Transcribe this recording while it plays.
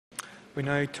We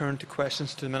now turn to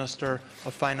questions to the Minister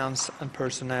of Finance and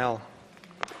Personnel.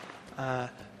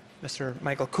 Mr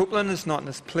Michael Copeland is not in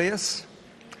his place.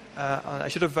 I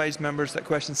should advise members that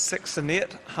questions 6 and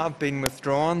 8 have been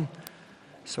withdrawn.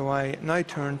 So I now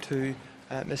turn to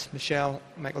Ms Michelle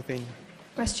McElveen.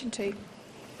 Question 2.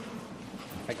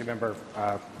 Thank you, Member,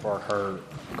 for her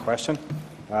question.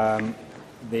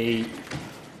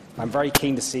 I'm very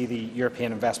keen to see the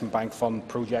European Investment Bank fund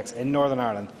projects in Northern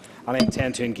Ireland, and I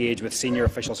intend to engage with senior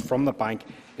officials from the bank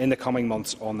in the coming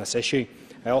months on this issue.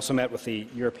 I also met with the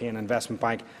European Investment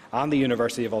Bank and the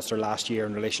University of Ulster last year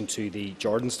in relation to the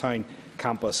Jordanstown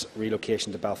campus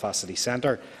relocation to Belfast City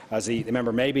Centre. As the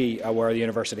member may be aware, the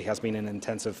university has been in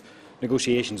intensive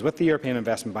negotiations with the European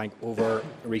Investment Bank over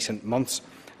recent months,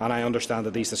 and I understand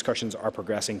that these discussions are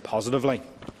progressing positively.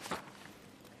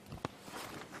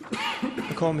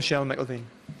 I call Michelle McElveen.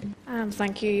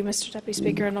 Thank you, Mr Deputy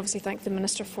Speaker, and obviously thank the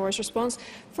Minister for his response.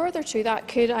 Further to that,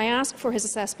 could I ask for his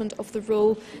assessment of the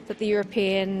role that the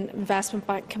European Investment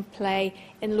Bank can play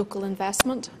in local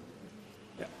investment?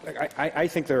 I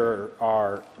think there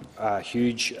are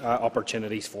huge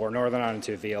opportunities for Northern Ireland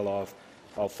to avail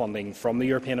of funding from the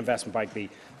European Investment Bank.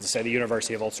 As I say, the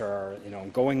University of Ulster are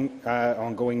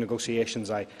ongoing negotiations.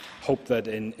 I hope that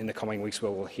in the coming weeks we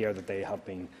will hear that they have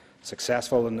been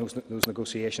successful in those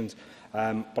negotiations.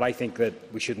 But I think that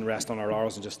we shouldn't rest on our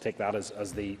laurels and just take that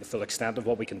as the full extent of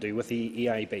what we can do with the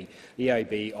EIB. The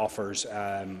EIB offers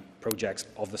projects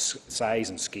of the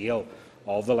size and scale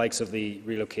of the likes of the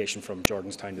relocation from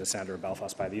Jordanstown to the centre of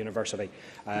Belfast by the university,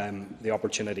 the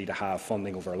opportunity to have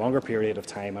funding over a longer period of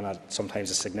time and at sometimes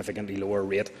a significantly lower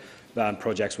rate than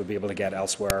projects would be able to get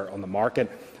elsewhere on the market.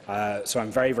 So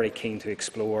I'm very, very keen to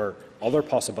explore other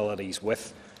possibilities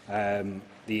with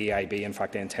the EIB. In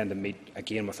fact, I intend to meet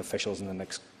again with officials in the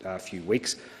next few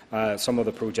weeks. Some of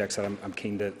the projects that I'm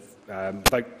keen to,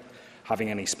 without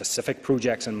having any specific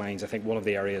projects in mind, I think one of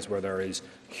the areas where there is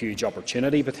huge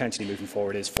opportunity potentially moving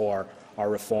forward is for our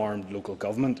reformed local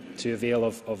government to avail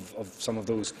of some of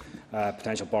those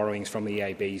potential borrowings from the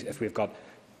EIB. If we've got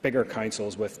bigger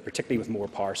councils, particularly with more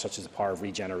power, such as the power of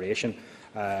regeneration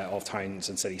of towns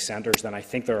and city centres, then I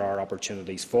think there are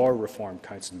opportunities for reformed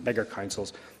councils and bigger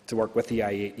councils to work with the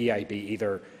EIB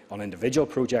either on individual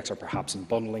projects or perhaps in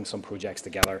bundling some projects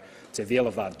together to avail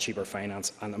of that cheaper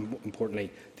finance and,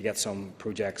 importantly, to get some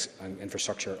projects and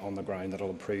infrastructure on the ground that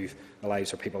will improve the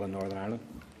lives of people in Northern Ireland.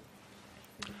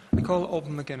 I call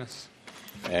Alban McGuinness.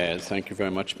 Thank you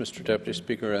very much, Mr Deputy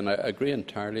Speaker, and I agree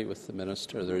entirely with the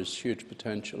Minister. There is huge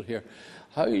potential here.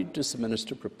 How does the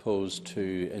Minister propose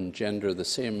to engender the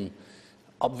same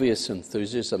obvious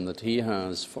enthusiasm that he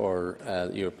has for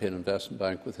the European Investment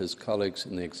Bank with his colleagues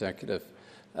in the Executive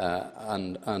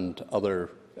and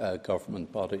other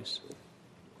government bodies?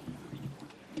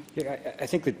 Yeah, I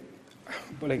think that.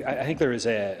 Well, I think there is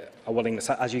a willingness,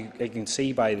 as you can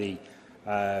see by the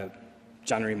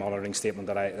January monitoring statement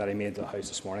that I made to the House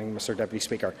this morning, Mr Deputy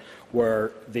Speaker,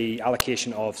 where the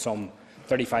allocation of some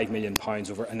 £35 million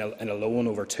in a loan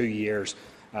over 2 years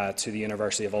to the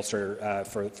University of Ulster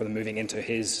for them moving into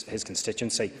his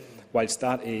constituency, whilst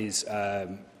that is.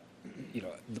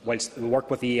 Whilst the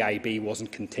work with the EIB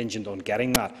wasn't contingent on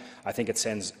getting that, I think it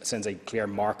sends a clear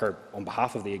marker on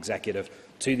behalf of the Executive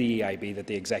to the EIB that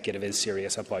the Executive is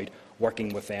serious about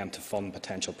working with them to fund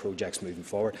potential projects moving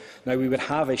forward. Now, we would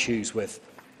have issues with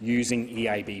using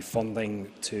EIB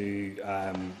funding to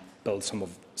build some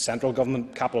of central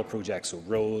government capital projects, so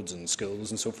roads and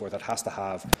schools and so forth. That has to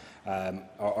have,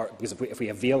 because if we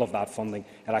avail of that funding,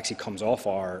 it actually comes off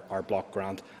our block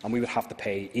grant, and we would have to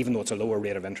pay, even though it's a lower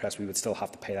rate of interest, we would still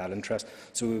have to pay that interest.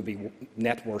 So we would be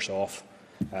net worse off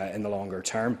in the longer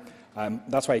term.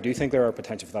 That's why I do think there are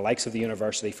potential for the likes of the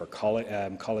university, for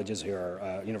colleges who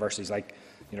are universities like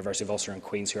University of Ulster and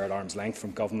Queen's who are at arm's length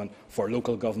from government, for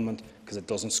local government, because it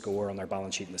doesn't score on their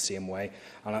balance sheet in the same way.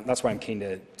 And that's why I'm keen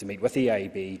to meet with the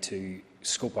EIB to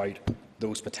scope out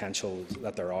those potentials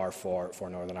that there are for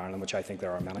Northern Ireland, which I think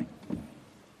there are many.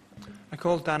 I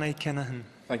call Danny Kinahan.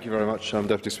 Thank you very much,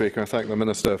 Deputy Speaker. I thank the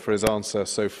Minister for his answer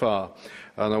so far.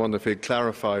 And I wonder if he'd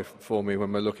clarify for me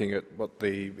when we're looking at what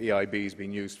the EIB has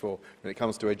been used for when it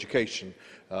comes to education.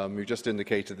 You've just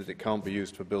indicated that it can't be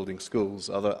used for building schools.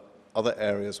 Other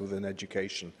areas within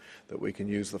education that we can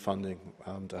use the funding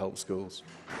to help schools?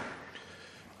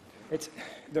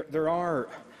 There are.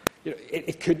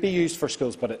 It could be used for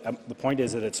schools, but the point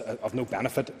is that it's of no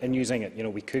benefit in using it.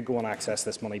 We could go and access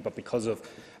this money, but because of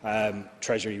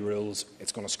Treasury rules,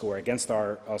 it's going to score against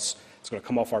us. It's going to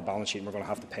come off our balance sheet, and we're going to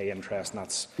have to pay interest, and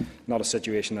that's not a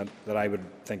situation that I would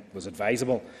think was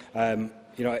advisable.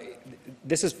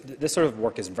 This sort of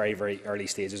work is very, very early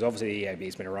stages. Obviously, the EIB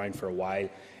has been around for a while.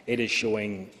 It is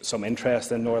showing some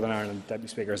interest in Northern Ireland, Deputy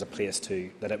Speaker, as a place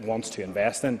that it wants to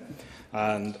invest in.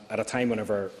 And at a time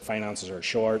whenever finances are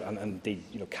short and indeed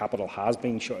capital has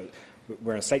been short,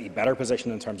 we're in a slightly better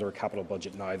position in terms of our capital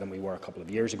budget now than we were a couple of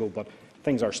years ago. But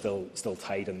things are still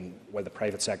tight, and while the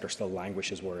private sector still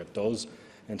languishes where it does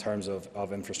in terms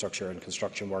of infrastructure and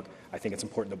construction work, I think it's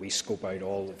important that we scope out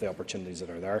all of the opportunities that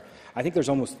are there. I think there's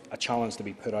almost a challenge to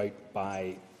be put out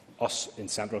by us in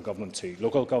central government to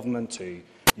local government, to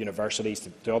universities,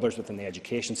 to others within the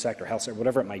education sector, health sector,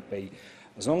 whatever it might be.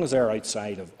 As long as they're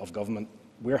outside of government,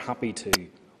 we're happy to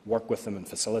work with them and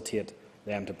facilitate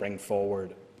them to bring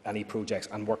forward any projects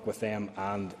and work with them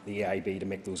and the EIB to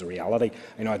make those a reality.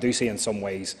 I do see in some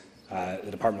ways the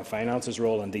Department of Finance's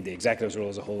role, indeed the Executive's role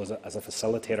as a whole, as a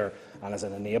facilitator and as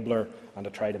an enabler, and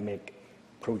to try to make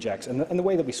projects, in the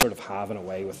way that we sort of have in a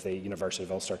way with the University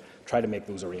of Ulster, try to make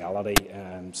those a reality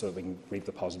so that we can reap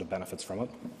the positive benefits from it.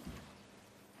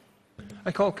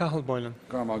 I call Cathal Boylan.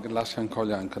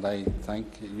 And could I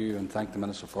thank you and thank the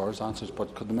Minister for his answers,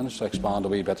 but could the Minister expand a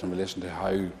wee bit in relation to how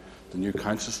the new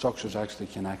council structures actually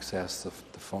can access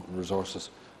the resources,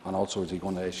 and also is he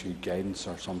going to issue guidance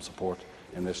or some support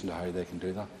in relation to how they can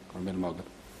do that?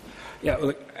 Yeah,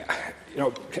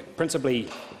 well, principally,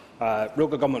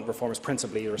 local government reform is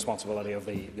principally the responsibility of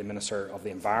the Minister of the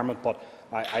Environment, but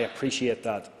I appreciate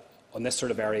that on this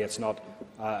sort of area it's not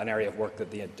an area of work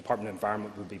that the Department of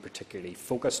Environment would be particularly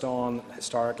focused on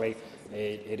historically.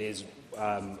 It is,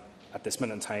 at this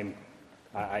minute in time,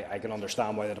 I can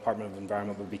understand why the Department of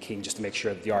Environment would be keen just to make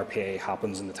sure that the RPA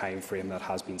happens in the time frame that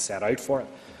has been set out for it.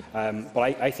 But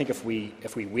I think if we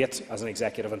wait as an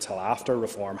executive until after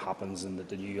reform happens and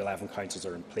the new 11 councils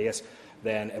are in place,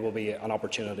 then it will be an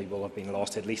opportunity will have been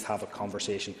lost to at least have a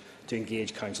conversation to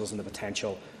engage councils in the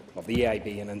potential of the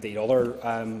EIB and indeed other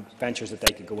ventures that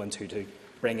they could go into to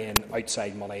bring in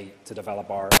outside money to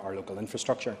develop our local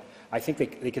infrastructure. I think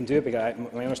they can do it because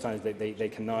my understanding is they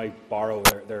can now borrow,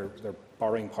 their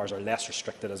borrowing powers are less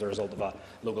restricted as a result of a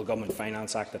Local Government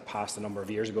Finance Act that passed a number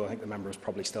of years ago. I think the member was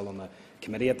probably still on the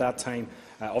committee at that time.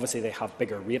 Obviously they have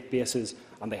bigger rate bases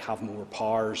and they have more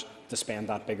powers to spend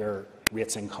that bigger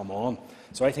rates income on.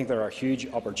 So I think there are huge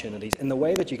opportunities in the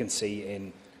way that you can see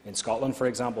in Scotland, for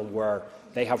example, where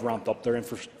they have ramped up their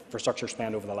infrastructure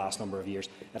spend over the last number of years.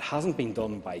 It hasn't been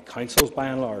done by councils by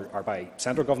and large, or by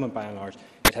central government by and large.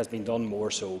 It has been done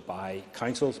more so by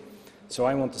councils. So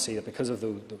I want to see that because of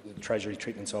the Treasury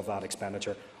treatments of that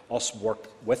expenditure, us work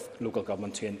with local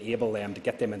government to enable them to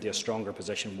get them into a stronger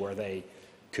position where they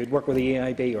could work with the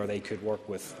EIB, or they could work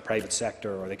with the private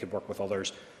sector, or they could work with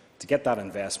others to get that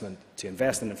investment, to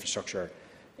invest in infrastructure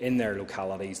in their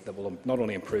localities that will not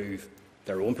only improve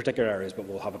their own particular areas, but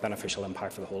will have a beneficial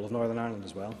impact for the whole of Northern Ireland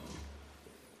as well.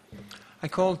 I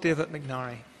call David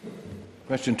McNary.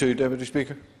 Question 2, Deputy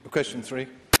Speaker. Question 3.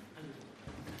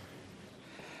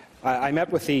 I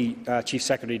met with the Chief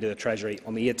Secretary to the Treasury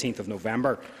on the 18th of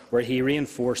November, where he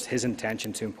reinforced his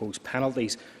intention to impose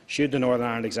penalties should the Northern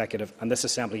Ireland Executive and this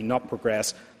Assembly not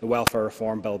progress the Welfare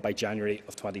Reform Bill by January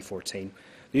of 2014.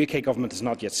 The UK Government has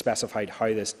not yet specified how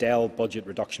this DEL budget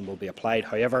reduction will be applied.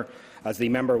 However, as the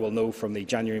member will know from the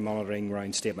January monitoring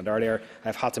round statement earlier, I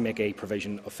have had to make a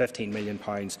provision of £15 million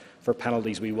for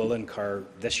penalties we will incur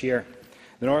this year.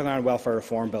 The Northern Ireland Welfare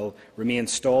Reform Bill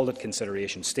remains stalled at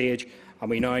consideration stage, and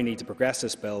we now need to progress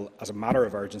this bill as a matter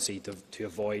of urgency to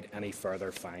avoid any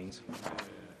further fines.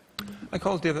 I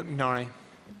call David McNary.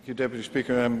 Thank you, Deputy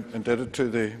Speaker. I'm indebted to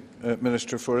the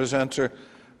Minister for his answer,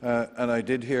 and I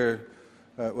did hear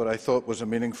what I thought was a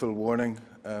meaningful warning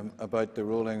about the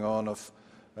rolling on of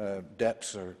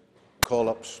debts or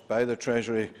call-ups by the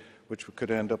Treasury, which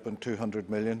could end up in £200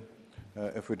 million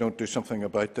if we don't do something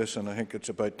about this, and I think it's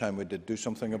about time we did do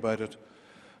something about it.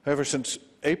 However, since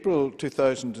April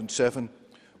 2007,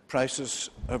 prices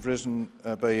have risen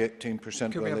by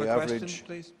 18%, while the average...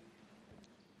 Please?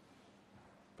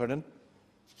 Pardon?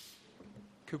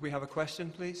 Could we have a question,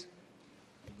 please?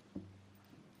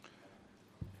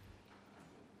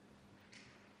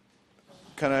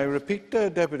 Can I repeat,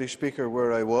 Deputy Speaker,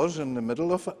 where I was in the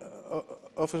middle of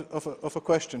a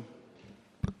question?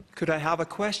 Could I have a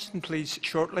question, please,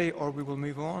 shortly, or we will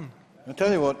move on? I'll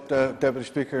tell you what, Deputy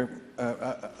Speaker,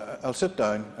 I'll sit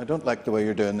down. I don't like the way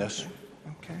you're doing this.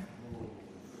 Okay.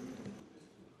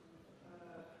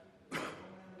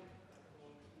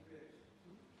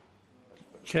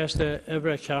 Chester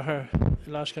Ibra Cahar,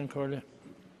 Laskin Corley.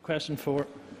 Question 4.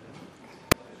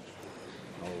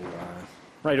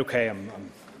 Right, okay.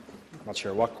 not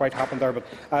sure what quite happened there,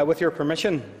 but with your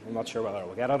permission, I'm not sure whether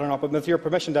we'll get it or not, but with your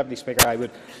permission, Deputy Speaker, I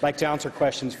would like to answer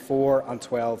questions 4 and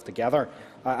 12 together.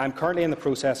 I'm currently in the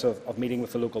process of meeting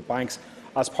with the local banks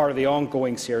as part of the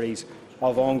ongoing series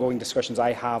of ongoing discussions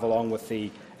I have along with the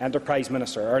Enterprise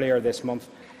Minister. Earlier this month,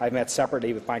 I met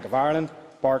separately with Bank of Ireland,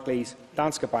 Barclays,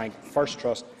 Danske Bank, First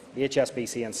Trust,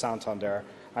 HSBC and Santander.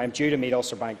 I am due to meet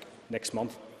Ulster Bank next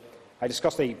month. I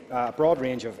discussed a broad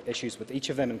range of issues with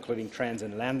each of them, including trends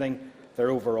in lending,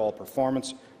 their overall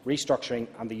performance, restructuring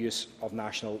and the use of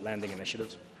national lending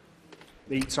initiatives.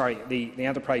 The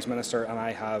Enterprise Minister and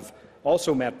I have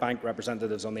also met bank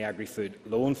representatives on the Agri-Food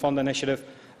Loan Fund initiative.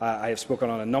 I have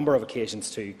spoken on a number of occasions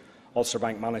to Ulster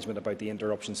Bank management about the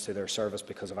interruptions to their service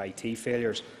because of IT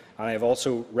failures, and I have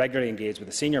also regularly engaged with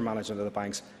the senior management of the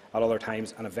banks at other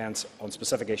times and events on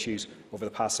specific issues over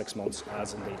the past 6 months,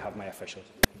 as indeed have my officials.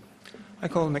 I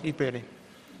call Mickey Brady.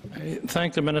 I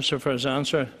thank the Minister for his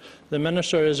answer. The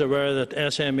Minister is aware that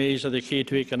SMEs are the key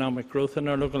to economic growth in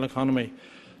our local economy.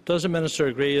 Does the Minister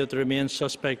agree that there remains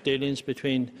suspect dealings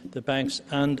between the banks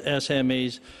and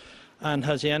SMEs, and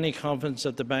has he any confidence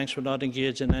that the banks will not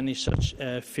engage in any such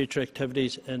future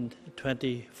activities in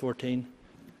 2014?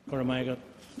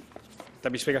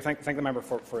 Deputy Speaker, thank the member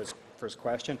for his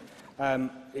question.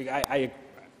 I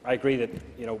agree that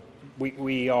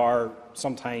we are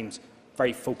sometimes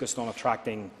very focused on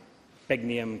attracting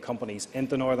big-name companies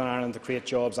into Northern Ireland to create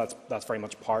jobs. That's very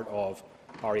much part of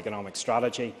our economic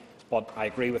strategy. But I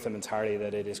agree with him entirely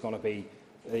that it is going to be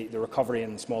the recovery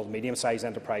in small and medium-sized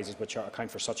enterprises, which account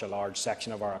for such a large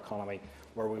section of our economy,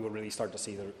 where we will really start to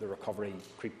see the recovery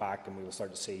creep back, and we will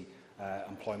start to see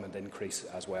employment increase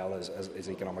as well as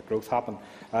economic growth happen.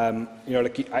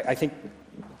 I think,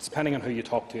 depending on who you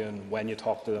talk to and when you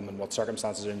talk to them and what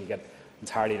circumstances are in, you get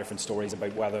entirely different stories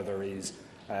about whether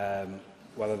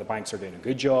whether the banks are doing a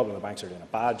good job or the banks are doing a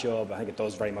bad job. I think it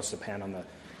does very much depend on the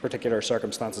particular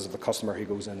circumstances of the customer who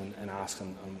goes in and asks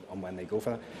and when they go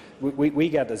for that. We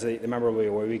get, as the member will be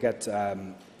aware, we get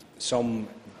some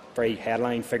very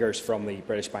headline figures from the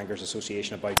British Bankers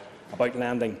Association about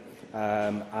lending,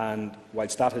 and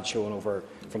whilst that had shown over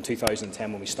from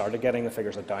 2010 when we started getting the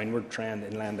figures a downward trend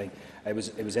in lending, it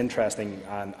was interesting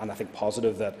and I think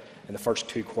positive that in the first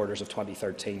 2 quarters of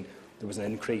 2013 there was an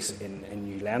increase in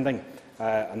new lending,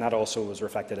 and that also was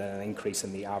reflected in an increase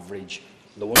in the average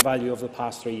loan value over the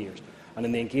past 3 years. And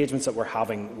in the engagements that we're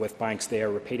having with banks, they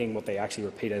are repeating what they actually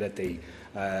repeated at the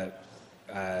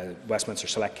Westminster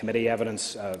Select Committee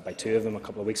evidence by 2 of them a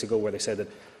couple of weeks ago, where they said that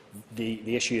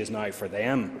the issue is now for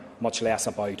them much less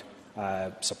about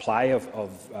supply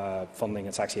of funding.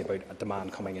 It's actually about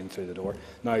demand coming in through the door.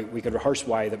 Now, we could rehearse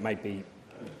why that might be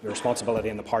the responsibility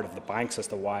on the part of the banks as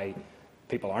to why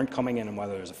people aren't coming in and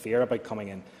whether there's a fear about coming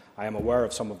in. I am aware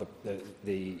of some of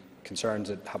the concerns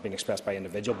that have been expressed by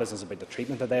individual businesses about the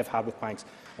treatment that they have had with banks.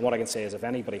 And what I can say is if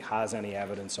anybody has any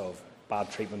evidence of bad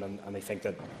treatment and they think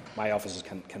that my offices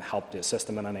can help to assist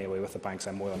them in any way with the banks,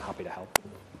 I'm more than happy to help.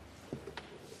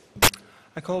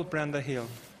 I call Brenda Hale.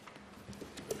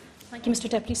 Thank you, Mr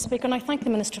Deputy Speaker, and I thank the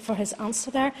Minister for his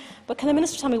answer there. But can the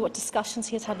Minister tell me what discussions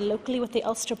he has had locally with the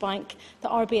Ulster Bank, the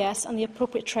RBS and the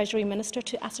appropriate Treasury Minister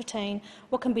to ascertain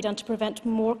what can be done to prevent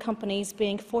more companies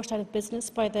being forced out of business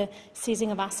by the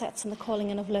seizing of assets and the calling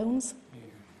in of loans?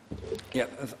 Yeah,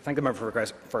 thank the member for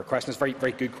a question. It's a very,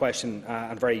 very good question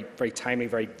and very, very timely,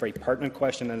 very, very pertinent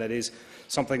question, and it is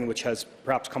something which has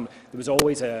perhaps come. There was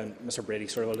always Mr Brady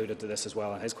sort of alluded to this as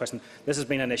well in his question. This has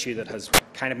been an issue that has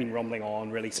kind of been rumbling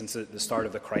on really since the start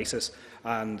of the crisis,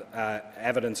 and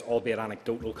evidence, albeit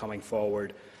anecdotal, coming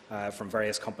forward from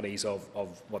various companies of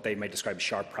what they might describe as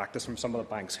sharp practice from some of the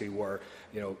banks who were,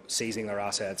 seizing their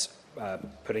assets,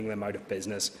 putting them out of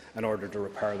business in order to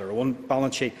repair their own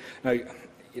balance sheet. Now,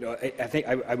 I think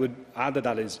I would add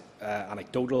that is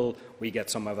anecdotal. We get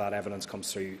some of that evidence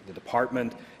comes through the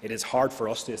department. It is hard for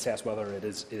us to assess whether it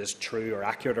is true or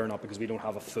accurate or not because we don't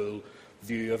have a full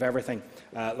view of everything.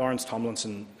 Lawrence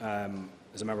Tomlinson,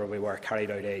 as a member of We Were,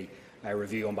 carried out a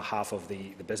review on behalf of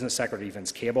the Business Secretary,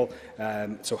 Vince Cable.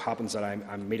 It so happens that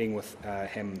I'm meeting with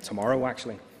him tomorrow,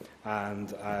 actually.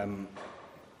 And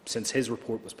since his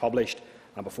report was published,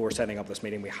 and before setting up this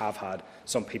meeting, we have had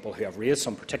some people who have raised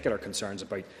some particular concerns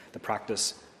about the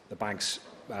practice the banks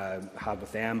had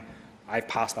with them. I've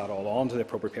passed that all on to the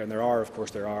appropriate peer, and there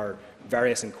are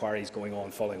various inquiries going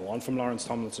on following on from Lawrence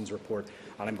Tomlinson's report,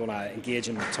 and I'm going to engage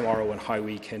him tomorrow on how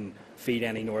we can feed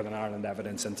any Northern Ireland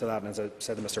evidence into that. And as I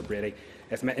said to Mr Brady,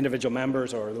 if individual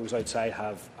members or those outside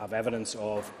have evidence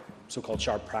of so-called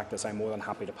sharp practice, I'm more than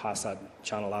happy to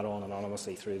channel that on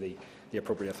anonymously through the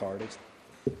appropriate authorities.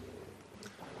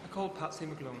 I call Patsy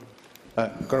McGlone.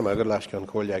 Thank you,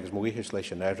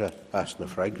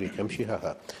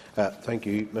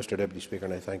 Mr Deputy Speaker,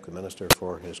 and I thank the Minister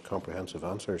for his comprehensive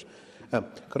answers.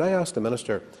 Could I ask the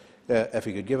Minister if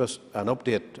he could give us an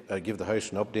update, give the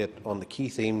House an update on the key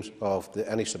themes of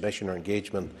any submission or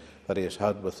engagement that he has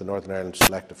had with the Northern Ireland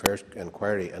Select Affairs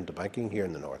Inquiry into banking here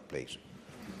in the North, please?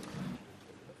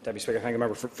 Deputy Speaker, thank the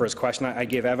member for his question. I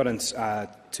gave evidence to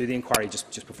the inquiry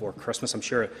just before Christmas. I'm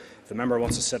sure if the member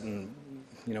wants to sit and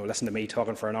listen to me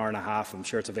talking for an hour and a half, I'm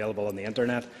sure it's available on the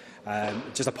internet.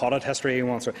 Just a potted history he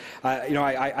wants.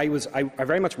 I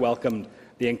very much welcomed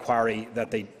the inquiry that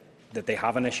they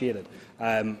have initiated.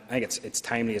 I think it's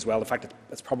timely as well. In fact,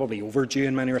 it's probably overdue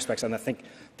in many respects, and I think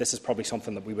this is probably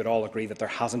something that we would all agree that there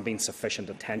hasn't been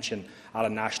sufficient attention at a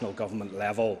national government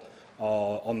level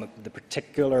on the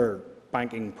particular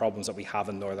banking problems that we have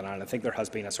in Northern Ireland. I think there has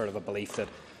been a sort of a belief that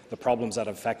the problems that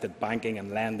have affected banking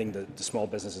and lending to small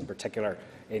businesses in particular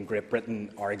in Great Britain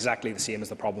are exactly the same as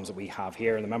the problems that we have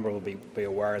here. And the member will be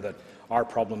aware that our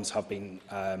problems have been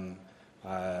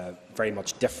very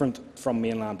much different from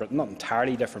mainland Britain. Not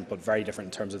entirely different, but very different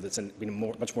in terms of it's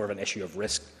been much more of an issue of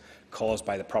risk caused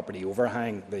by the property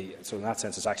overhang. So in that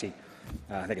sense, it's actually,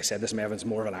 I think I said this in my evidence,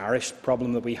 more of an Irish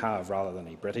problem that we have rather than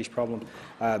a British problem.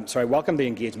 So I welcome the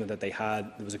engagement that they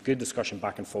had. There was a good discussion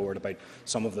back and forward about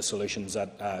some of the solutions,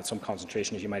 some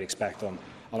concentration, as you might expect, on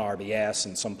RBS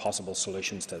and some possible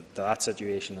solutions to that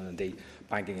situation and indeed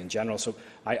banking in general. So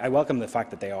I welcome the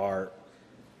fact that they are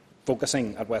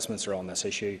focusing at Westminster on this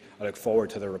issue. I look forward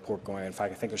to the report going. In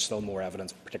fact, I think there's still more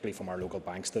evidence, particularly from our local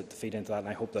banks, to feed into that. And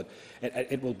I hope that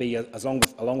it will be,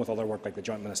 along with other work like the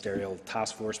Joint Ministerial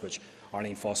Task Force, which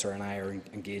Arlene Foster and I are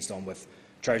engaged on with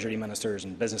Treasury Ministers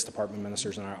and Business Department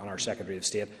Ministers and our Secretary of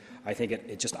State. I think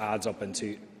it just adds up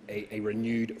into a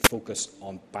renewed focus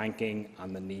on banking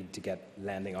and the need to get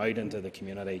lending out into the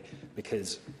community,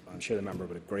 because I'm sure the member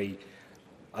would agree,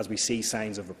 as we see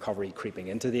signs of recovery creeping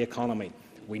into the economy,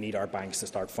 we need our banks to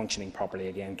start functioning properly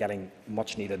again, getting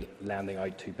much-needed lending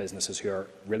out to businesses who are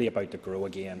really about to grow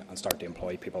again and start to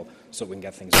employ people so we can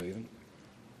get things moving.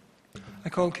 I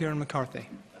call Kieran McCarthy.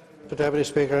 Mr Deputy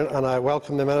Speaker, and I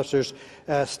welcome the Minister's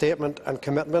statement and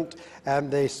commitment.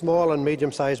 The small and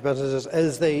medium-sized businesses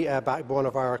is the backbone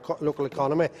of our local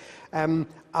economy, and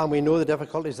we know the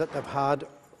difficulties that they've had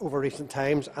over recent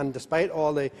times. And despite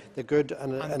all the good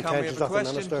intentions of the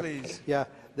Minister, please?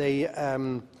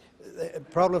 The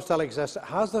problem still exists.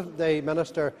 Has the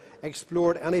Minister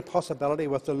explored any possibility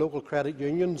with the local credit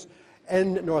unions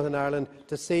in Northern Ireland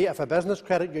to see if a business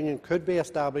credit union could be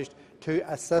established to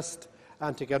assist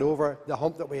and to get over the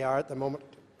hump that we are at the moment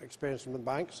experiencing with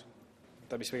banks?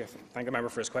 Deputy Speaker, thank the member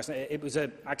for his question. It was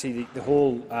actually the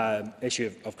whole issue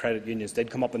of credit unions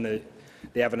did come up in the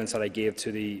evidence that I gave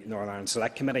to the Northern Ireland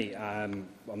Select Committee on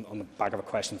the back of a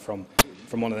question from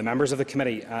one of the members of the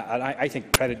committee. And I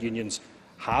think credit unions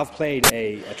have played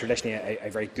traditionally a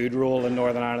very good role in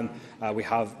Northern Ireland.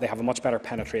 They have a much better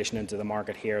penetration into the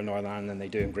market here in Northern Ireland than they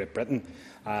do in Great Britain.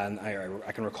 And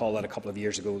I can recall that a couple of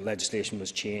years ago legislation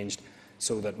was changed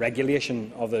so that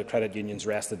regulation of the credit unions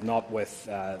rested not with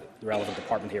the relevant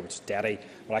department here, which is DETI,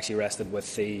 but actually rested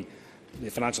with the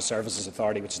Financial Services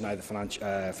Authority, which is now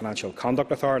the Financial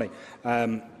Conduct Authority.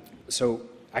 So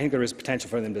I think there is potential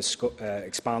for them to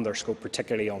expand their scope,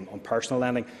 particularly on personal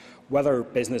lending. Whether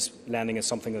business lending is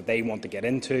something that they want to get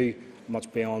into, much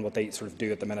beyond what they sort of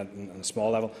do at the minute on a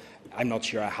small level, I'm not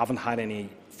sure. I haven't had any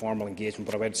formal engagement,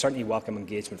 but I would certainly welcome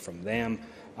engagement from them,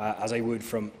 as I would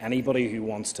from anybody who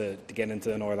wants to get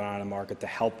into the Northern Ireland market to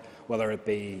help, whether it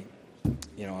be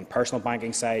on personal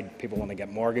banking side, people want to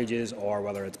get mortgages, or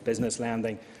whether it's business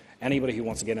lending. Anybody who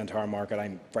wants to get into our market,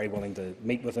 I'm very willing to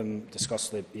meet with them, discuss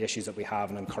the issues that we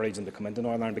have and encourage them to come into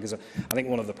Northern Ireland, because I think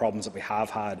one of the problems that we have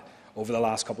had over the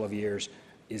last couple of years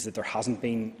is that there hasn't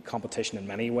been competition in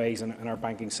many ways in our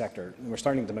banking sector. And we're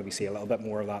starting to maybe see a little bit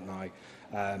more of that now,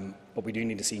 but we do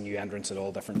need to see new entrants at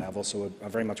all different levels, so I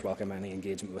very much welcome any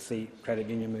engagement with the credit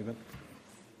union movement.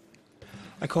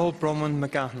 I call Bronwyn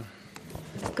McGahan.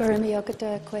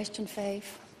 Question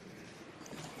 5.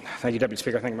 Thank you, Deputy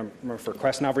Speaker. Thank you, Member for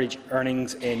question. Average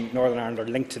earnings in Northern Ireland are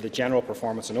linked to the general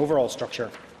performance and overall structure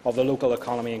of the local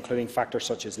economy, including factors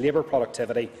such as labour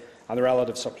productivity and the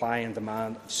relative supply and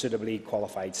demand of suitably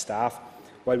qualified staff.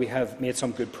 While we have made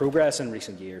some good progress in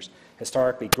recent years,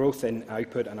 historically growth in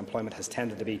output and employment has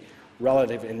tended to be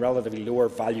in relatively lower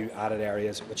value-added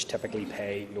areas, which typically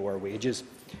pay lower wages.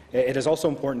 It is also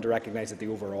important to recognise that the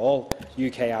overall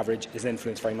UK average is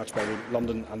influenced very much by the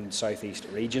London and South East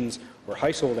regions, where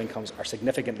household incomes are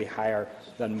significantly higher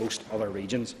than most other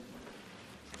regions.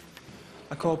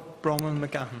 I call Bronwyn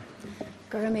McGahan.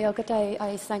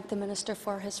 I thank the Minister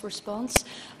for his response.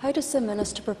 How does the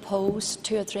Minister propose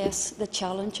to address the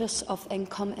challenges of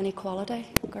income inequality?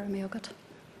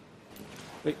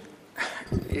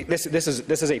 This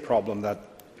is a problem that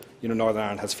Northern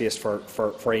Ireland has faced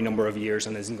for a number of years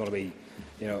and isn't going to be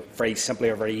very simply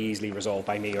or very easily resolved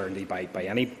by me or indeed by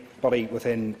anybody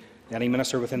within any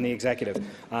minister within the executive.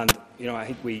 And I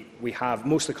think we have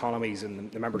most economies,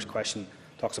 and the member's question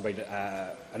talks about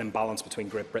an imbalance between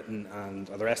Great Britain and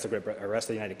the rest of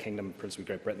the United Kingdom, principally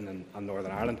Great Britain and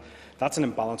Northern Ireland. That's an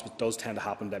imbalance which does tend to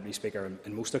happen, Deputy Speaker,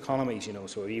 in most economies.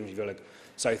 So even if you look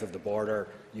south of the border,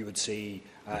 you would see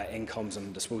incomes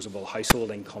and disposable household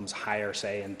incomes higher,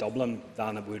 say, in Dublin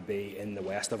than it would be in the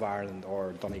west of Ireland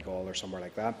or Donegal or somewhere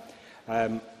like that.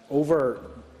 Over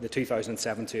the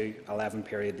 2007 to 11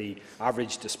 period, the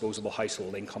average disposable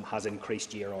household income has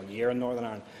increased year on year in Northern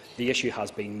Ireland. The issue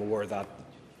has been more that,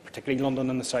 particularly London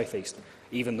and the South East,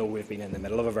 even though we've been in the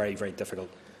middle of a very, very difficult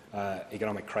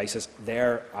economic crisis,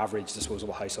 their average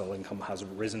disposable household income has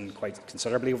risen quite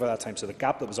considerably over that time. So the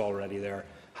gap that was already there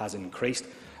has increased.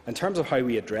 In terms of how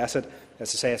we address it,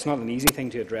 as I say, it's not an easy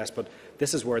thing to address, but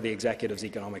this is where the Executive's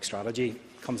economic strategy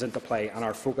comes into play, and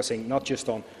are focusing not just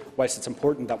on, whilst it's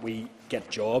important that we get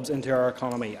jobs into our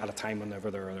economy at a time whenever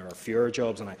there are fewer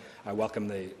jobs, and I welcome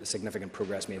the significant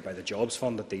progress made by the Jobs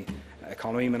Fund that the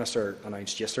Economy Minister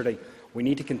announced yesterday, we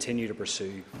need to continue to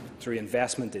pursue, through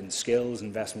investment in skills,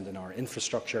 investment in our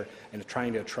infrastructure, and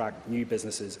trying to attract new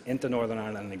businesses into Northern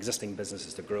Ireland and existing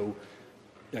businesses to grow,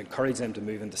 encourage them to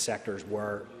move into sectors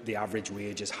where the average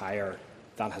wage is higher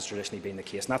than has traditionally been the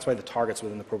case. And that's why the targets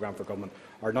within the programme for government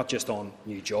are not just on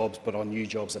new jobs, but on new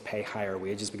jobs that pay higher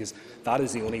wages, because that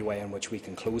is the only way in which we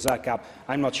can close that gap.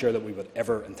 I'm not sure that we would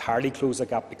ever entirely close the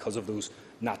gap because of those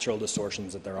natural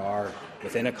distortions that there are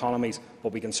within economies,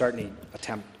 but we can certainly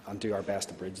attempt and do our best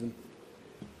to bridge them.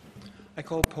 I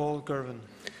call Paul Girvan.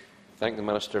 Thank the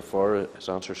Minister for his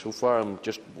answer so far.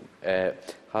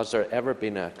 Has there ever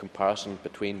been a comparison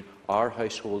between our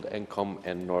household income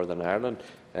in Northern Ireland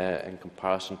in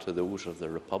comparison to those of the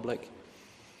Republic?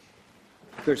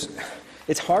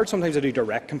 It's hard sometimes to do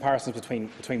direct comparisons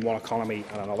between one economy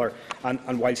and another,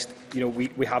 and whilst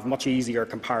we have much easier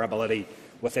comparability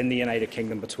within the United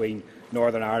Kingdom between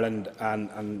Northern Ireland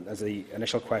and as the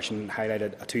initial question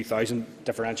highlighted, a 2,000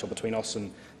 differential between us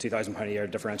and £2,000 a year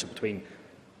differential between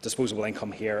disposable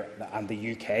income here and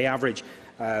the UK average,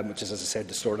 which is, as I said,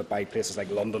 distorted by places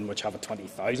like London, which have a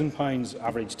 £20,000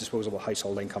 average disposable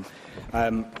household income.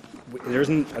 There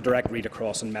isn't a direct read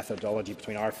across in methodology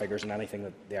between our figures and anything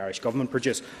that the Irish Government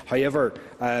produce. However,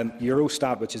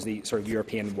 Eurostat, which is the sort of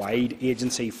European-wide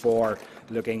agency for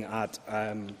looking at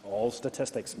all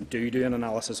statistics, do an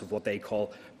analysis of what they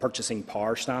call purchasing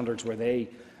power standards, where they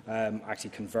actually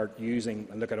convert using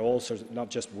and look at all sorts, not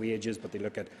just wages, but they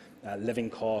look at living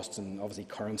costs and obviously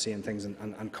currency and things,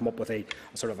 and come up with a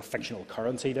sort of a fictional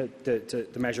currency to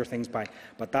measure things by.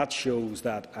 But that shows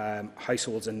that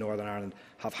households in Northern Ireland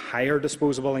have higher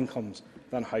disposable incomes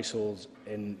than households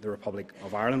in the Republic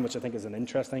of Ireland, which I think is an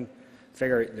interesting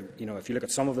figure. If you look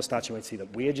at some of the stats, you might see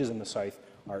that wages in the south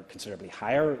are considerably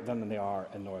higher than they are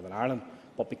in Northern Ireland.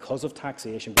 But because of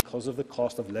taxation, because of the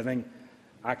cost of living,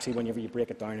 actually, whenever you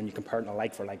break it down and you compare it on a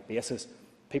like-for-like basis,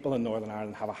 people in Northern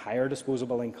Ireland have a higher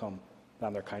disposable income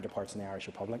than their counterparts in the Irish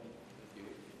Republic.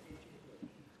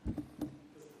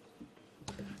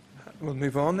 We'll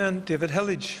move on then. David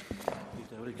Hillage.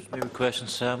 Question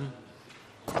 7.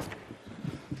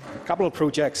 Capital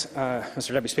projects, Mr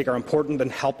Deputy Speaker, are important in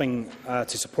helping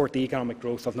to support the economic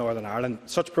growth of Northern Ireland.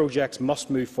 Such projects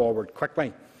must move forward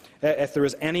quickly. If there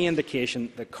is any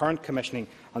indication that current commissioning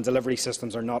and delivery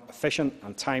systems are not efficient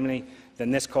and timely,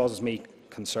 then this causes me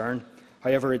concern.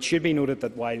 However, it should be noted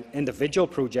that while individual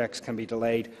projects can be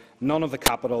delayed, none of the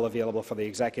capital available for the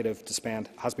Executive to spend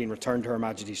has been returned to Her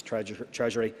Majesty's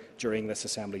Treasury during this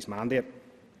Assembly's mandate.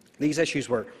 These issues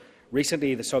were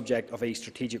recently the subject of a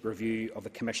strategic review of the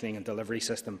commissioning and delivery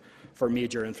system for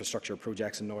major infrastructure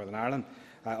projects in Northern Ireland,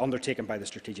 undertaken by the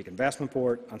Strategic Investment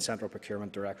Board and Central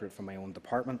Procurement Directorate from my own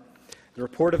department. The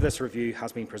report of this review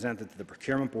has been presented to the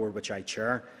Procurement Board, which I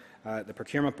chair. The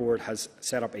Procurement Board has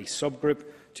set up a subgroup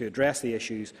to address the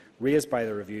issues raised by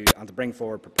the review and to bring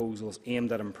forward proposals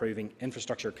aimed at improving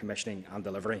infrastructure commissioning and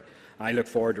delivery. I look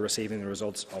forward to receiving the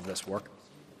results of this work.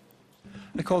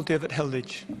 I call David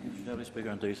Hilditch. Mr Deputy Speaker,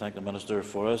 and do thank the Minister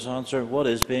for his answer. What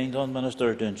is being done,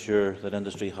 Minister, to ensure that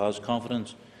industry has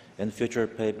confidence in future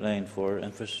pipeline for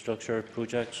infrastructure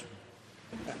projects?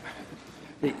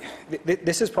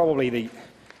 This is probably the...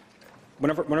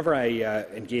 Whenever I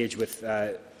engage with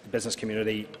the business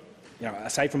community,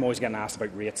 aside from always getting asked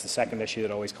about rates, the second issue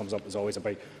that always comes up is always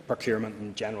about procurement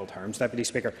in general terms, Deputy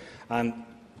Speaker. And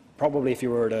probably if you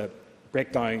were to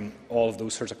break down all of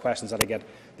those sorts of questions that I get,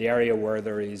 the area where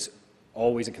there is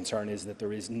always a concern is that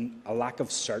there is a lack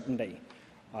of certainty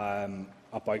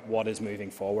about what is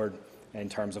moving forward in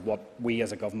terms of what we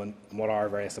as a government and what our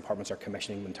various departments are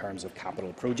commissioning in terms of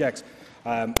capital projects.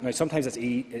 Now, sometimes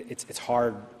it's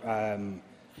hard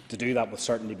to do that with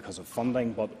certainty because of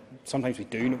funding, but sometimes we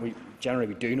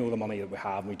generally do know the money that we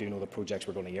have, and we do know the projects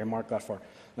we're going to earmark that for.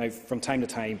 Now, from time to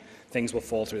time, things will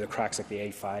fall through the cracks like the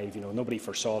A5. Nobody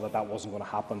foresaw that wasn't going to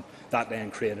happen. That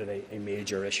then created a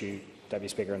major issue, Deputy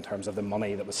Speaker, in terms of the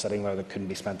money that was sitting there that couldn't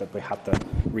be spent, that we had to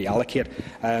reallocate.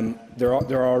 There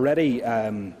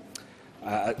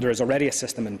is already a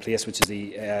system in place, which is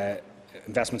the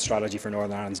investment strategy for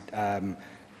Northern Ireland's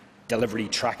delivery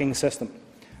tracking system,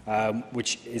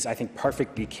 which is, I think,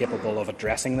 perfectly capable of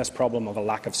addressing this problem of a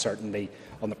lack of certainty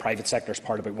on the private sector's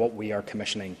part about what we are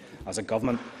commissioning as a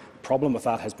government. The problem with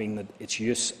that has been that its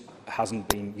use hasn't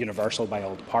been universal by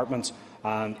all departments,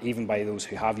 and even by those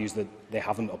who have used it, they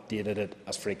haven't updated it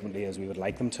as frequently as we would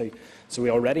like them to. So we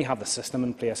already have the system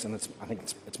in place, and I think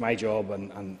it's my job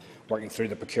and working through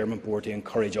the procurement board to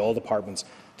encourage all departments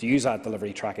to use that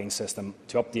delivery tracking system,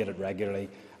 to update it regularly,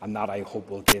 and that, I hope,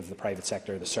 will give the private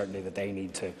sector the certainty that they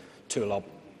need to tool up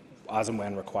as and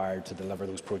when required to deliver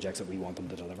those projects that we want them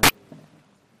to deliver.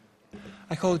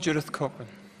 I call Judith Cochran.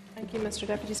 Thank you, Mr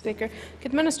Deputy Speaker.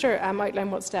 Could the Minister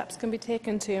outline what steps can be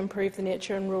taken to improve the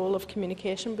nature and role of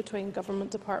communication between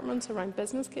government departments around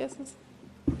business cases?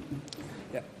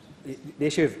 Yeah. The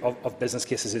issue of business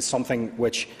cases is something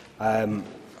which I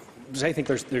think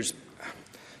there's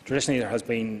traditionally there has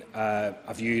been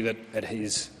a view that it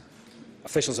is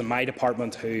officials in my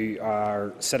department who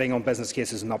are sitting on business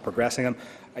cases and not progressing them.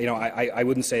 I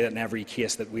wouldn't say that in every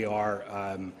case that we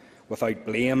are without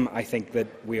blame. I think that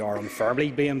we are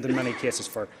unfairly blamed in many cases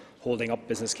for holding up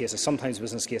business cases. Sometimes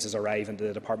business cases arrive into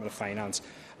the Department of Finance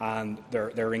and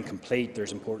they're incomplete.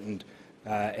 There's important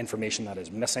information that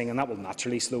is missing, and that will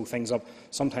naturally slow things up.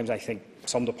 Sometimes I think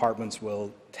some departments will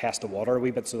test the water a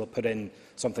wee bit, so they'll put in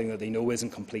something that they know isn't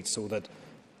complete, so that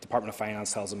Department of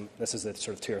Finance tells them this is the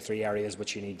sort of 2 or 3 areas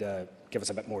which you need to give us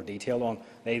a bit more detail on.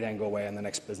 They then go away, and the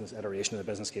next business iteration of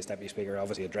the business case, Deputy Speaker,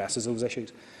 obviously addresses those issues.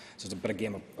 So it's a bit of a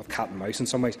game of cat and mouse in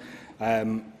some ways.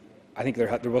 I think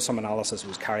there was some analysis that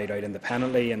was carried out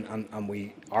independently, and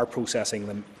we are processing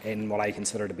them in what I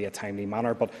consider to be a timely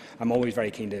manner. But I'm always very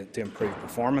keen to improve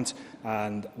performance,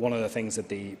 and one of the things that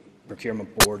the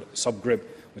Procurement Board subgroup,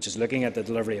 which is looking at the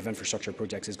delivery of infrastructure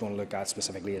projects, is going to look at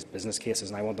specifically as business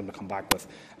cases, and I want them to come back with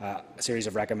a series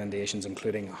of recommendations,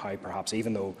 including how perhaps,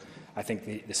 even though I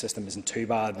think the system isn't too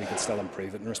bad, we could still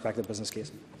improve it in respect of business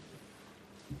cases.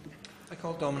 I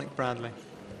call Dominic Bradley.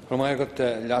 Can I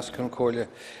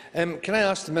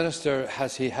ask the Minister,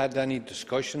 has he had any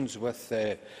discussions with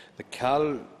the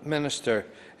CAL Minister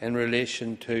in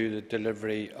relation to the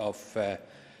delivery of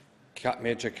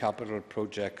major capital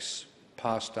projects,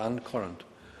 past and current?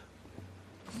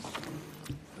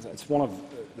 It's one of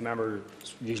the members'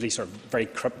 usually sort of very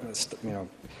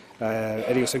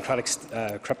idiosyncratic,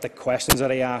 cryptic questions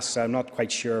that he asks. I'm not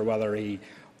quite sure whether he's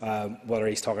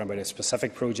talking about a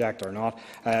specific project or not.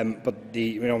 But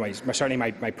certainly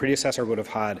my predecessor would have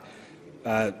had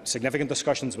significant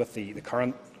discussions with the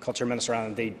current Culture Minister and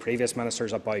indeed previous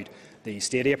ministers about the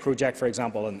Stadia project, for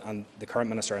example, and the current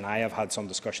Minister and I have had some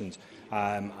discussions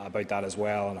about that as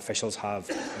well, and officials have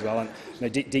as well. And now,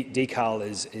 DCAL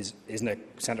isn't a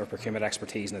centre of procurement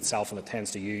expertise in itself, and it tends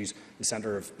to use the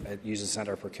Centre of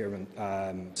Procurement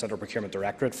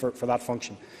Directorate for that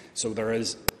function. So there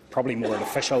is probably more at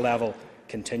official level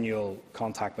continual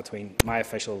contact between my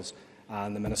officials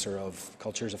and the Minister of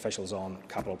Culture's officials on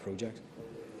capital projects.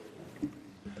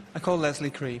 I call Leslie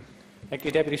Cree. Thank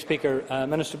you, Deputy Speaker.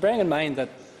 Minister, bearing in mind that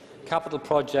capital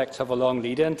projects have a long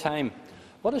lead-in time,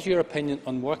 what is your opinion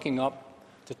on working up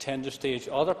to tender stage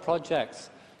other projects,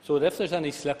 so that if there's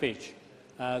any slippage,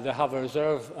 they have a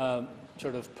reserve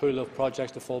sort of pool of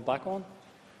projects to fall back on?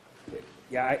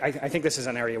 Yeah, I think this is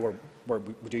an area where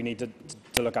we do need to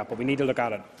look at, but we need to look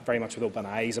at it very much with open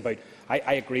eyes.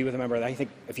 I agree with the member. I think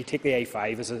if you take the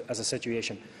A5 as a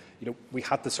situation, we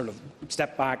had to sort of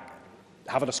step back,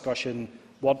 have a discussion,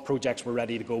 what projects were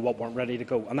ready to go, what weren't ready to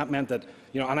go, and that meant that,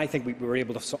 and I think we were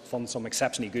able to fund some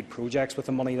exceptionally good projects with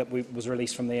the money that was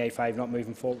released from the A5 not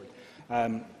moving forward.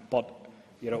 But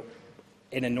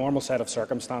in a normal set of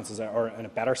circumstances, or in a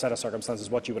better set of circumstances,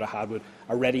 what you would have had would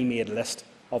a ready-made list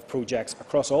of projects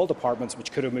across all departments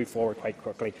which could have moved forward quite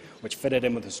quickly, which fitted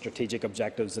in with the strategic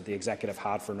objectives that the Executive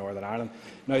had for Northern Ireland.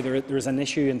 Now, there is an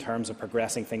issue in terms of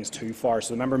progressing things too far.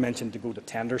 So the member mentioned to go to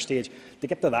tender stage. To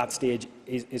get to that stage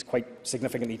is quite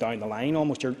significantly down the line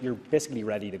almost. You're basically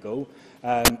ready to go.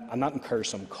 And that incurs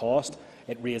some cost.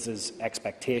 It raises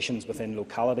expectations within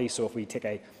localities. So if we take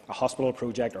a hospital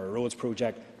project or a roads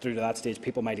project through to that stage,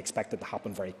 people might expect it to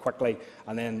happen very quickly,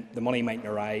 and then the money mightn't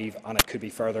arrive, and it could be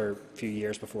further few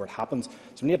years before it happens.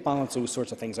 So we need to balance those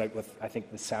sorts of things out with, I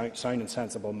think, the sound and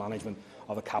sensible management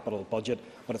of a capital budget.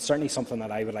 But it's certainly something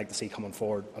that I would like to see coming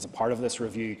forward as a part of this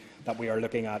review, that we are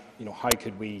looking at, how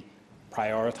could we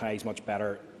prioritise much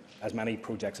better as many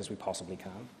projects as we possibly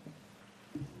can.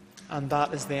 And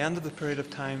that is the end of the period of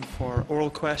time for oral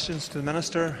questions to the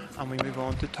Minister, and we move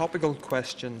on to topical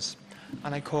questions.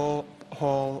 And I call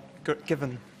Paul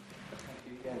Given.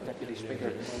 Deputy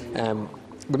Speaker.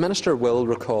 The Minister will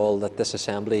recall that this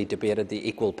Assembly debated the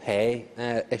equal pay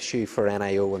issue for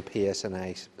NIO and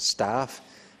PSNI staff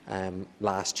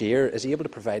last year. Is he able to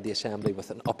provide the Assembly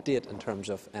with an update in terms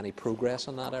of any progress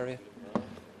on that area?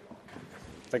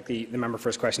 I think the member for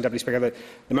his question, Deputy Speaker.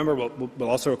 The member will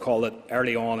also recall that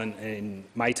early on in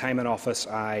my time in office,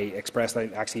 I expressed,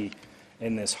 actually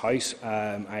in this House,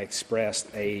 I expressed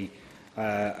a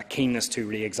keenness to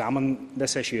re-examine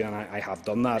this issue, and I have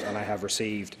done that, and I have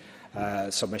received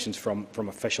submissions from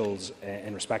officials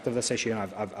in respect of this issue,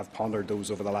 and I've pondered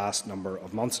those over the last number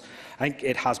of months. I think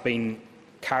it has been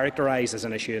characterised as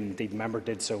an issue, and indeed the member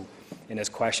did so in his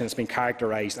question. It's been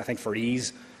characterised, I think, for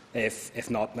ease, if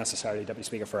not necessarily, Deputy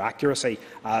Speaker, for accuracy,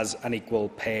 as an equal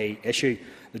pay issue.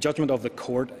 The judgment of the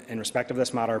court in respect of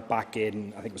this matter back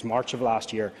in, I think it was March of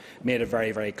last year, made it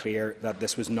very, very clear that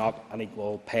this was not an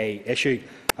equal pay issue,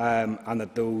 and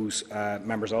that those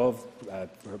members of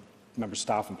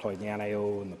staff employed in the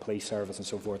NIO and the police service and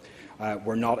so forth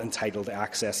were not entitled to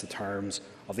access the terms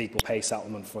of the equal pay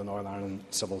settlement for Northern Ireland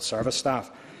civil service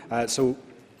staff. So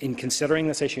in considering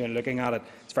this issue and looking at it,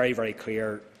 it's very, very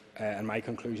clear, and my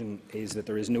conclusion is that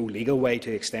there is no legal way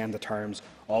to extend the terms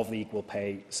of the equal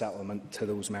pay settlement to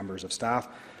those members of staff.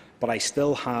 But I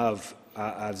still have,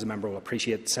 as the member will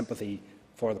appreciate, sympathy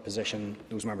for the position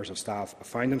those members of staff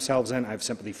find themselves in. I have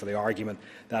sympathy for the argument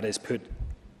that is put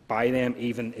by them,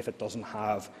 even if it doesn't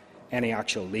have any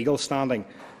actual legal standing.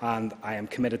 And I am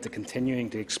committed to continuing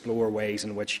to explore ways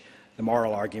in which the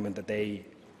moral argument that they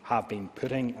have been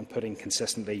putting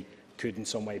consistently could in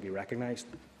some way be recognised.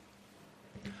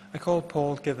 I call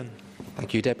Paul Given.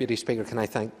 Thank you, Deputy Speaker. Can I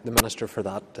thank the Minister for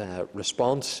that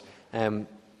response?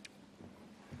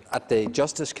 At the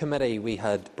Justice Committee, we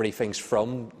had briefings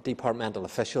from departmental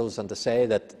officials, and to say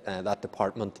that that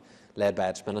department, led by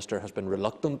its Minister, has been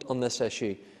reluctant on this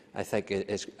issue, I think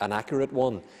is an accurate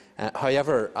one.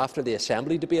 However, after the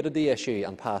Assembly debated the issue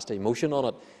and passed a motion on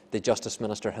it, the Justice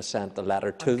Minister has sent a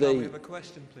letter to the... We have a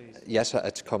question, please. Yes,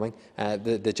 it's coming.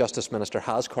 The Justice Minister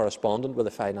has corresponded with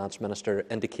the Finance Minister,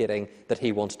 indicating that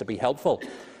he wants to be helpful.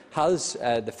 Has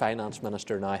the Finance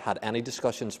Minister now had any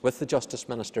discussions with the Justice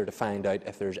Minister to find out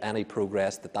if there is any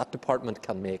progress that department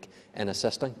can make in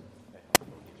assisting?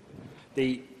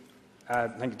 Thank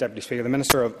you, Deputy Speaker. The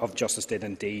Minister of Justice did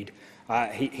indeed.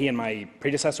 He and my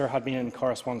predecessor had been in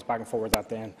correspondence back and forward that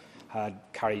then had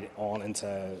carried on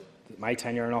into my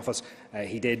tenure in office.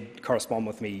 He did correspond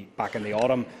with me back in the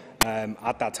autumn.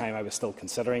 At that time, I was still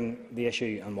considering the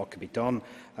issue and what could be done.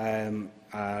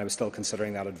 I was still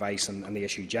considering that advice and the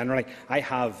issue generally. I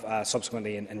have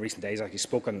subsequently, in recent days, actually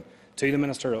spoken to the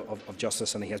Minister of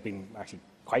Justice, and he has been actually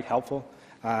quite helpful.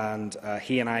 And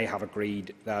he and I have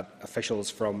agreed that officials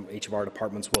from each of our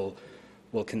departments will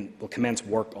commence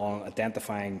work on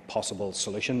identifying possible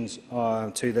solutions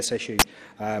to this issue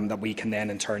that we can then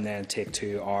in turn take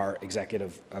to our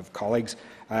executive colleagues.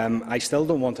 I still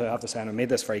don't want to have to say, and I made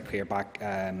this very clear back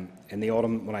in the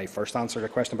autumn when I first answered a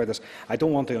question about this, I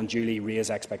don't want to unduly raise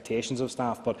expectations of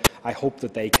staff, but I hope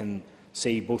that they can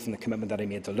see, both in the commitment that I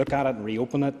made to look at it and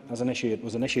reopen it as an issue. It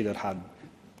was an issue that had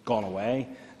gone away.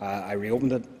 I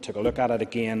reopened it, took a look at it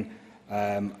again.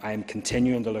 I am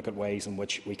continuing to look at ways in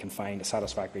which we can find a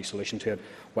satisfactory solution to it,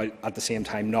 while at the same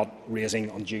time not raising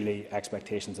unduly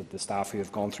expectations that the staff who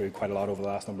have gone through quite a lot over the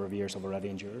last number of years have already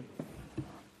endured.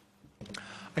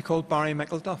 I call Barry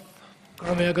McElduff.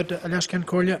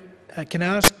 Can I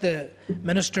ask the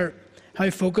Minister how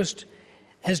focused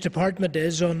his department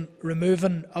is on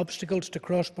removing obstacles to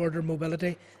cross-border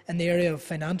mobility in the area of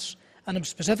finance? And I'm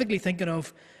specifically thinking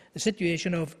of the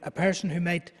situation of a person who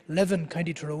might live in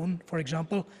County Tyrone, for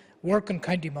example, work in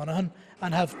County Monaghan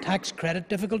and have tax credit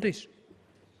difficulties.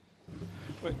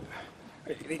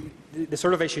 The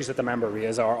sort of issues that the member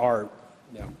raised are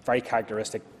very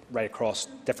characteristic right across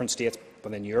different states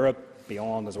within Europe,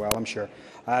 beyond as well, I'm sure.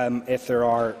 If there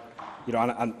are,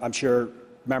 and I'm sure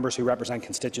members who represent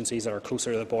constituencies that are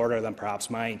closer to the border than perhaps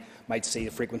mine might see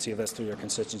the frequency of this through their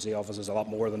constituency offices a lot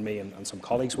more than me and some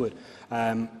colleagues would.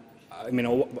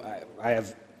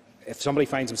 If somebody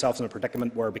finds themselves in a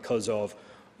predicament where, because of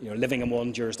living in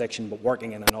one jurisdiction but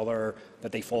working in another,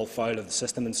 that they fall foul of the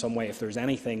system in some way, if there's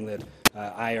anything that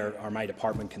I or my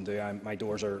department can do, my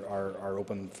doors are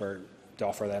open to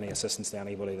offer any assistance to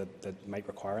anybody that might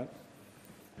require it.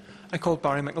 I call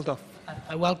Barry McElduff.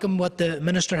 I welcome what the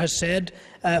Minister has said.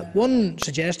 One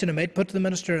suggestion I might put to the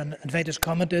Minister and invite his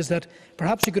comment is that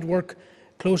perhaps he could work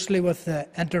closely with the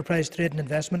Enterprise, Trade and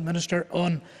Investment Minister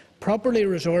on properly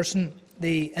resourcing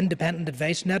the independent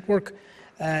advice network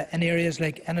in areas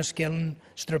like Enniskillen,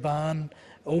 Strabane,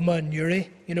 Omagh and Newry,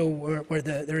 where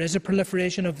there is a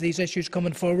proliferation of these issues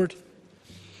coming forward.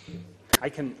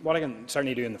 What I can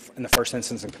certainly do in the first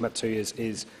instance and commit to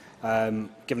is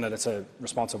given that it's a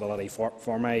responsibility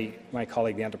for my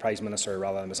colleague, the Enterprise Minister,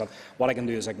 rather than myself, what I can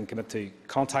do is I can commit to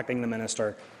contacting the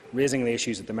Minister, raising the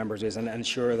issues that the members raise, and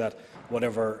ensure that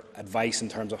whatever advice in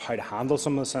terms of how to handle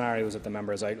some of the scenarios that the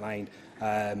member has outlined,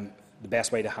 the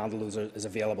best way to handle those is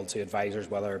available to advisers,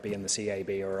 whether it be in the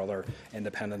CIB or other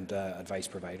independent advice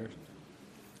providers.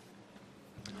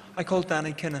 I call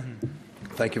Danny Kinahan.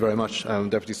 Thank you very much,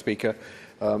 Deputy Speaker.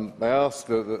 I ask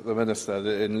the Minister,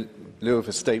 in lieu of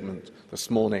his statement this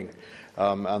morning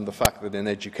and the fact that in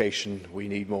education we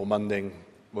need more money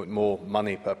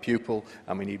per pupil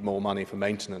and we need more money for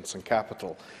maintenance and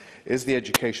capital, is the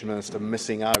Education Minister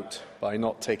missing out by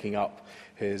not taking up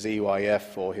his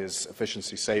EYF or his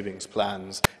efficiency savings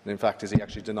plans, and in fact is he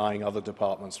actually denying other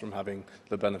departments from having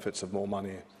the benefits of more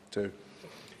money too?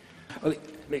 Well,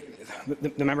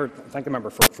 thank the member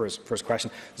for his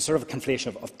question. There's sort of a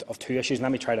conflation of two issues, and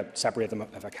let me try to separate them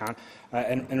if I can.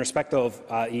 In respect of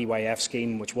EYF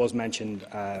scheme, which was mentioned,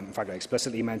 in fact I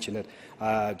explicitly mentioned it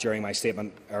during my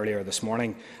statement earlier this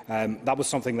morning, that was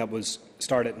something that was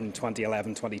started in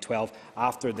 2011-2012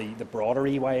 after the broader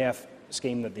EYF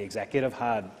scheme that the executive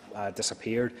had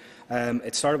disappeared.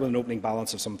 It started with an opening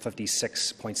balance of some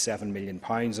 £56.7 million,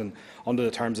 and under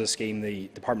the terms of the scheme, the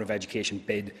Department of Education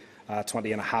bid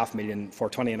 £20.5 million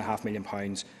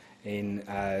in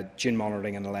June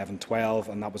monitoring in 11-12,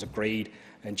 and that was agreed.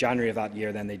 In January of that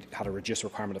year, then they had a reduced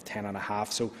requirement of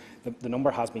 10.5. So the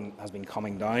number has been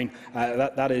coming down.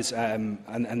 That is, and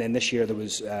then this year there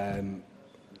was.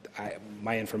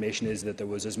 My information is that there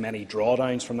was as many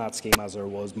drawdowns from that scheme as there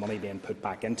was money being put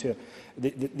back into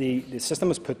it. The system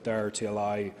was put there to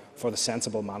allow for the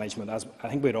sensible management. As I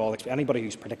think we'd all, anybody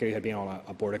who's particularly had been on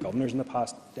a board of governors in the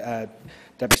past,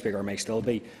 Deputy Speaker, or may still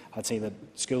be, had seen that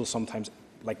schools sometimes,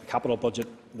 like the capital budget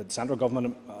that the central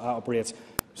government operates,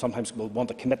 sometimes will want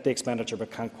to commit the expenditure but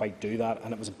can't quite do that,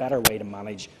 and it was a better way to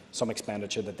manage some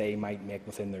expenditure that they might make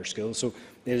within their schools. So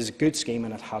it is a good scheme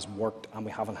and it has worked, and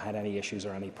we haven't had any issues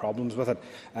or any problems with it.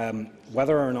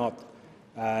 Whether or not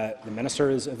the Minister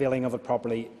is availing of it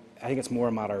properly, I think it's more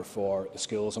a matter for the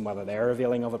schools and whether they're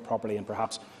availing of it properly, and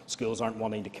perhaps schools aren't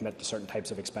wanting to commit to certain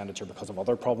types of expenditure because of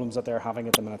other problems that they're having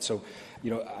at the minute. So,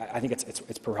 I think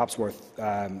it's perhaps worth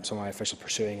some of my officials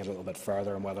pursuing it a little bit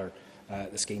further, and whether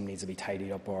the scheme needs to be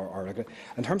tidied up or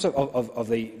in terms of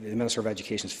the Minister of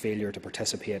Education's failure to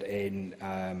participate in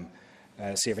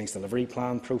savings delivery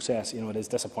plan process. It is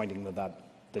disappointing that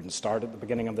didn't start at the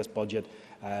beginning of this budget,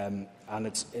 and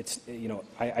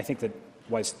I think that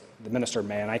whilst the Minister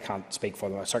may, and I can't speak for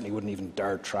them, I certainly wouldn't even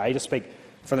dare try to speak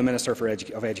for the Minister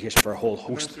of Education for a whole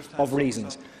host of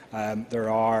reasons. There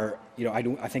are,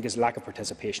 I think his lack of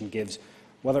participation gives,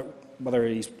 whether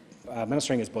he's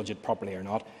administering his budget properly or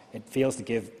not, it fails to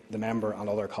give the member and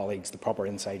other colleagues the proper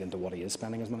insight into what he is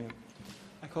spending his money on.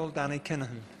 I call Danny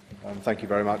Kinahan. Thank you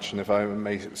very much. And if I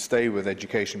may stay with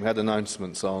education, we had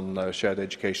announcements on shared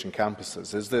education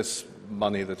campuses. Is this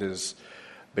money that is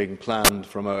being planned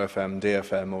from OFM,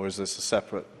 DFM, or is this a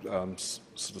separate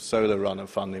sort of solo run of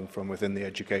funding from within the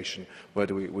education? Where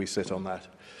do we sit on that?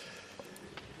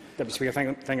 Deputy Speaker,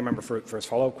 thank the member for his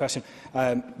follow-up question.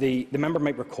 The member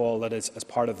might recall that as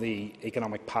part of the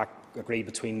economic pact agreed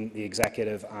between the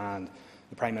executive and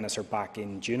the Prime Minister back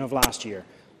in June of last year,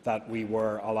 that we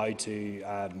were allowed to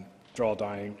draw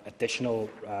down additional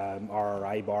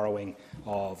RRI borrowing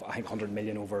of, I think, £100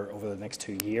 million over the next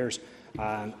 2 years,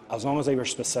 and as long as they were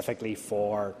specifically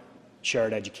for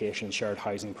shared education, shared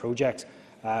housing projects.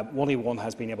 Only one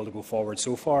has been able to go forward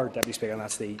so far, Deputy Speaker, and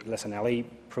that's the Lissanelli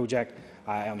project.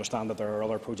 I understand that there are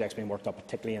other projects being worked up,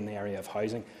 particularly in the area of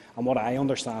housing. And what I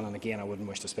understand, and again I wouldn't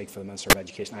wish to speak for the Minister of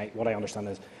Education, what I understand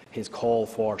is his call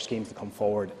for schemes to come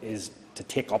forward is to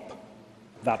take up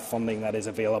that funding that is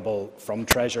available from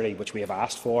Treasury, which we have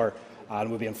asked for, and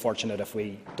we'd be unfortunate if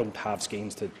we don't have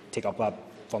schemes to take up that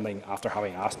funding after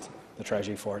having asked the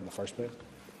Treasury for it in the first place.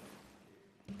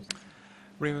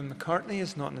 Raymond McCartney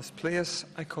is not in his place.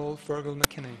 I call Fergal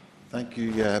McKinney. Thank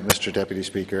you, Mr Deputy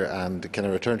Speaker. And can I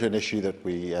return to an issue that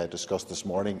we discussed this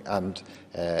morning, and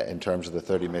in terms of the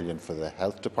 30 million for the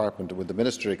Health Department? Would the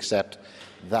Minister accept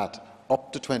that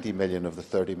up to 20 million of the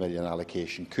 30 million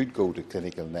allocation could go to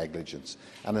clinical negligence?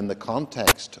 And in the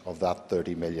context of that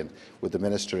 30 million, would the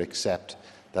Minister accept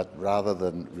that rather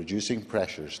than reducing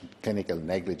pressures, clinical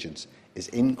negligence is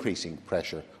increasing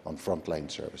pressure on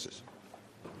frontline services?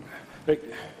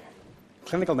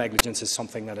 Clinical negligence is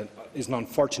something that is an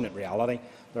unfortunate reality.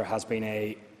 There has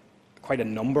been quite a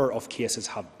number of cases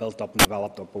have built up and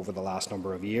developed up over the last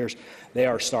number of years. They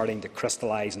are starting to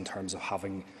crystallise in terms of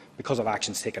because of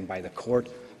actions taken by the court,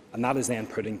 and that is then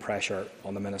putting pressure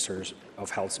on the Ministers of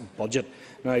Health's budget.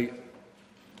 Now,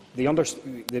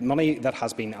 the money that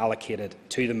has been allocated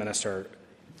to the Minister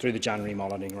through the January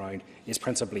monitoring round is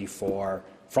principally for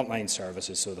frontline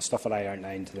services, so the stuff that I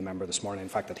outlined to the member this morning, in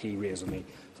fact, that he raised with me,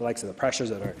 the likes of the pressures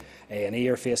that are A&E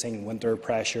are facing, winter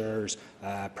pressures,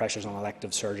 pressures on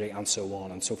elective surgery, and so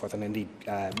on and so forth, and indeed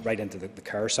right into the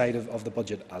care side of the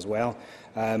budget as well.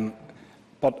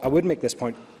 But I would make this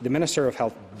point: the Minister of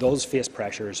Health does face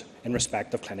pressures in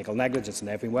respect of clinical negligence, and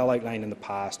they've been well outlined in the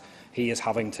past. He is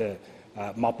having to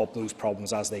mop up those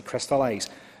problems as they crystallise.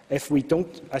 If we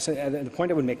don't, the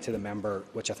point I would make to the member,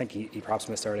 which I think he perhaps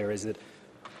missed earlier, is that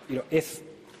if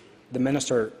the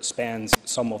Minister spends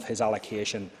some of his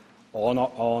allocation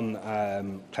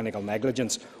on clinical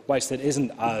negligence, whilst it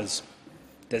isn't as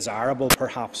desirable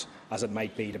perhaps as it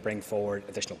might be to bring forward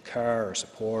additional care or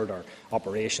support or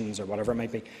operations or whatever it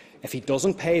might be, if he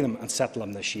doesn't pay them and settle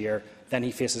them this year, then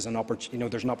he faces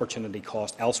there's an opportunity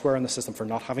cost elsewhere in the system for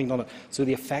not having done it. So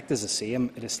the effect is the same.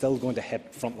 It is still going to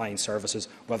hit frontline services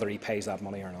whether he pays that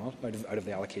money or not out of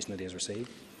the allocation that he has received.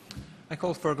 I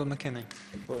call Fergal McKinney.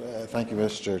 Thank you,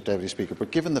 Mr Deputy Speaker.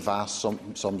 But given the vast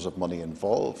sums of money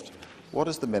involved, what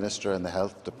is the Minister and the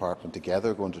Health Department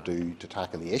together going to do to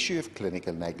tackle the issue of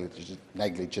clinical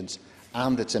negligence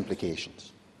and its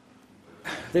implications?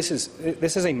 This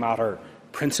is a matter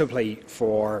principally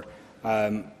for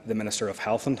the Minister of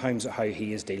Health in terms of how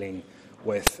he is dealing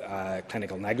with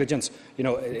clinical negligence. It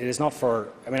is not for.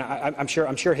 I'm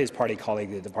sure his party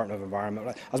colleague, the Department of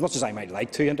Environment, as much as I might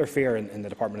like to interfere in the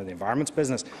Department of the Environment's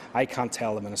business, I can't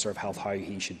tell the Minister of Health how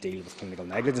he should deal with clinical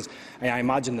negligence. I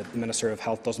imagine that the Minister of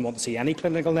Health doesn't want to see any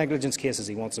clinical negligence cases.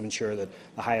 He wants to ensure that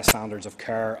the highest standards of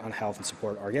care and health and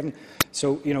support are given.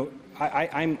 So,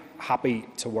 I'm happy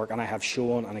to work, and I have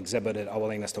shown and exhibited a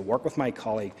willingness to work with my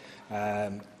colleague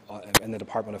in the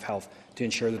Department of Health to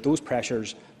ensure that those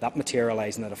pressures that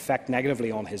materialise and that affect negatively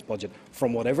on his budget,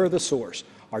 from whatever the source,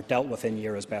 are dealt with in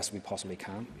year as best we possibly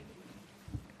can.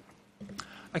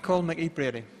 I call McGee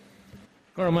Brady.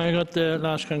 I got the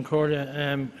last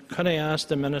Concordia. Could I ask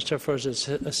the Minister for his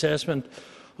assessment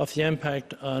of the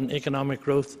impact on economic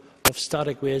growth of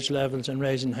static wage levels and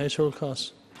rising household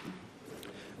costs?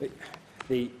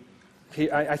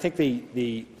 I think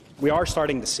we are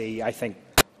starting to see, I think,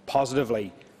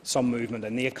 positively, some movement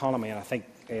in the economy, and I think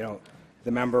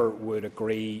the member would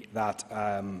agree that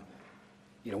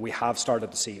we have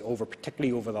started to see,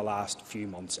 particularly over the last few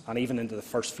months and even into the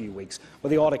first few weeks,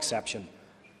 with the odd exception,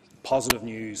 positive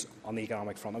news on the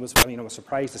economic front. I was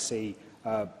surprised to see,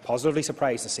 positively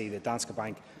surprised to see the Danske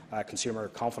Bank Consumer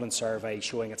Confidence Survey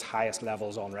showing its highest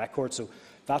levels on record. So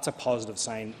that's a positive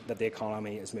sign that the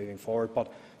economy is moving forward.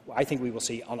 But I think we will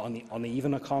see on the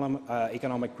uneven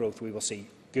economic growth, we will see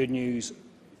good news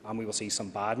and we will see some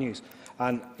bad news.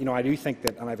 And I do think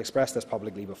that, and I've expressed this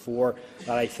publicly before,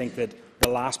 that I think that the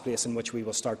last place in which we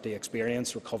will start to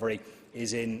experience recovery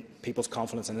is in people's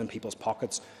confidence and in people's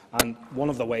pockets. And one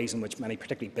of the ways in which many,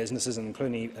 particularly businesses, and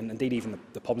indeed even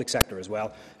the public sector as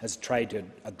well, has tried to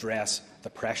address the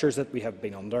pressures that we have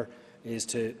been under, is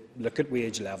to look at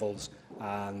wage levels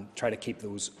and try to keep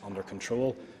those under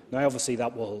control. Now, obviously,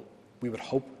 that will, we would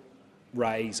hope,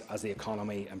 rise as the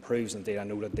economy improves. Indeed, I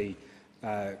noted the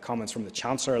comments from the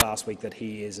Chancellor last week that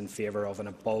he is in favour of an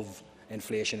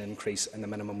above-inflation increase in the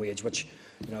minimum wage, which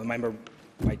the member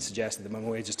might suggest that the minimum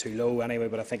wage is too low anyway,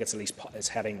 but I think it's at least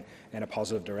heading in a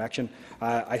positive direction.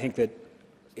 I think that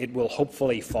it will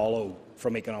hopefully follow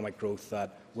from economic growth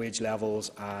that wage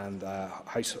levels and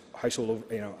household,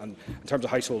 and in terms of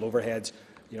household overheads,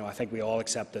 I think we all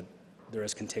accept that there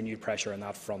is continued pressure on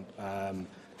that front,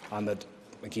 and that,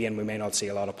 again, we may not see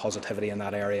a lot of positivity in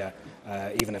that area,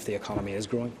 even if the economy is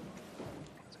growing.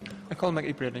 I call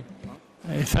McGee Brady.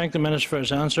 I thank the Minister for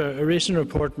his answer. A recent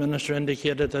report, Minister,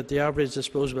 indicated that the average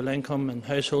disposable income in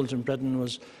households in Britain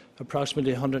was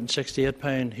approximately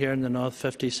 £168, here in the North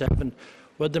 £57.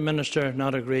 Would the Minister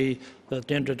not agree that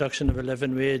the introduction of a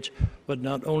living wage would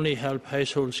not only help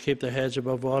households keep their heads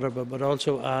above water, but would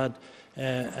also add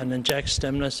and inject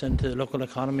stimulus into the local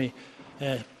economy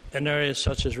in areas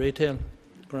such as retail?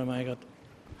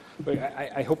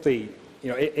 I hope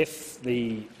if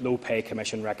the Low Pay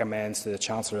Commission recommends to the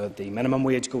Chancellor that the minimum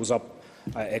wage goes up,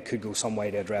 it could go some way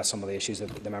to address some of the issues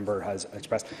that the member has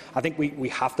expressed. I think we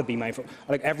have to be mindful.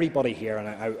 Like everybody here, and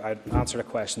I answered a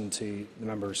question to the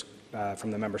members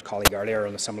from the member's colleague earlier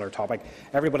on a similar topic.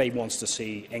 Everybody wants to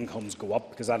see incomes go up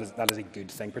because that is a good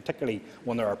thing, particularly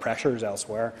when there are pressures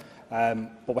elsewhere.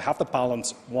 But we have to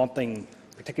balance wanting,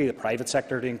 particularly the private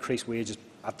sector, to increase wages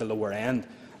at the lower end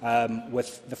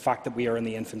with the fact that we are in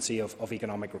the infancy of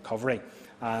economic recovery.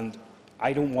 And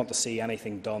I don't want to see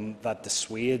anything done that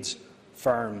dissuades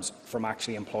firms from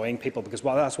actually employing people, because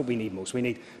that's what we need most. We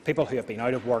need people who have been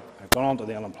out of work, have gone onto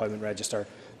the unemployment register,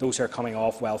 those who are coming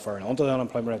off welfare and onto the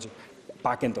unemployment register,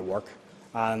 back into work.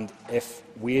 And if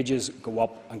wages go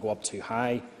up and go up too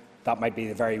high, that might be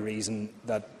the very reason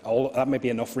that might be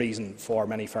enough reason for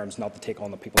many firms not to take on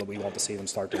the people that we want to see them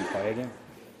start to employ again.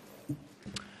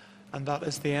 And that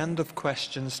is the end of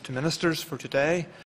questions to ministers for today.